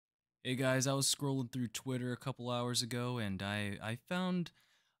Hey guys, I was scrolling through Twitter a couple hours ago and I found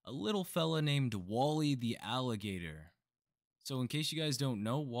a little fella named Wally the alligator. So in case you guys don't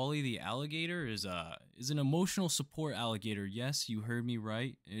know, Wally the alligator is an emotional support alligator. Yes, you heard me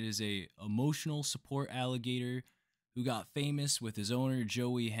right. It is a emotional support alligator who got famous with his owner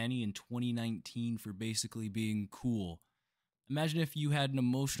Joey Henney in 2019 for basically being cool. Imagine if you had an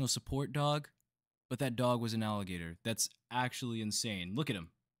emotional support dog, but that dog was an alligator. That's actually insane. Look at him.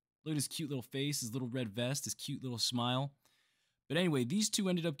 Look at his cute little face, his little red vest, his cute little smile. But anyway, these two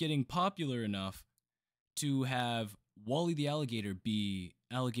ended up getting popular enough to have Wally the alligator be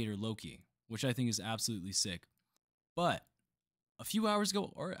Alligator Loki, which I think is absolutely sick. But a few hours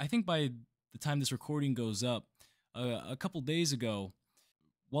ago, or I think by the time this recording goes up, a couple days ago,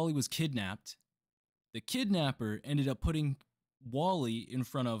 Wally was kidnapped. The kidnapper ended up putting Wally in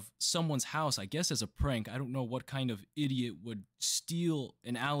front of someone's house, I guess as a prank. I don't know what kind of idiot would steal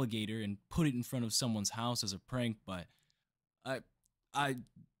an alligator and put it in front of someone's house as a prank, but I I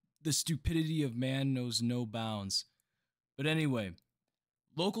the stupidity of man knows no bounds. But anyway,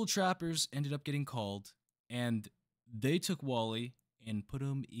 local trappers ended up getting called and they took Wally and put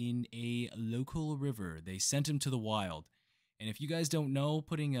him in a local river. They sent him to the wild. And if you guys don't know,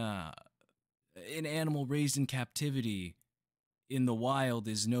 putting an animal raised in captivity in the wild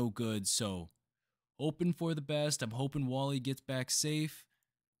is no good. So, hoping for the best. I'm hoping Wally gets back safe.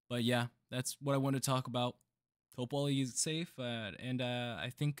 But yeah, that's what I want to talk about. Hope Wally is safe. And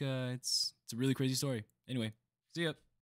I think it's a really crazy story. Anyway, see ya.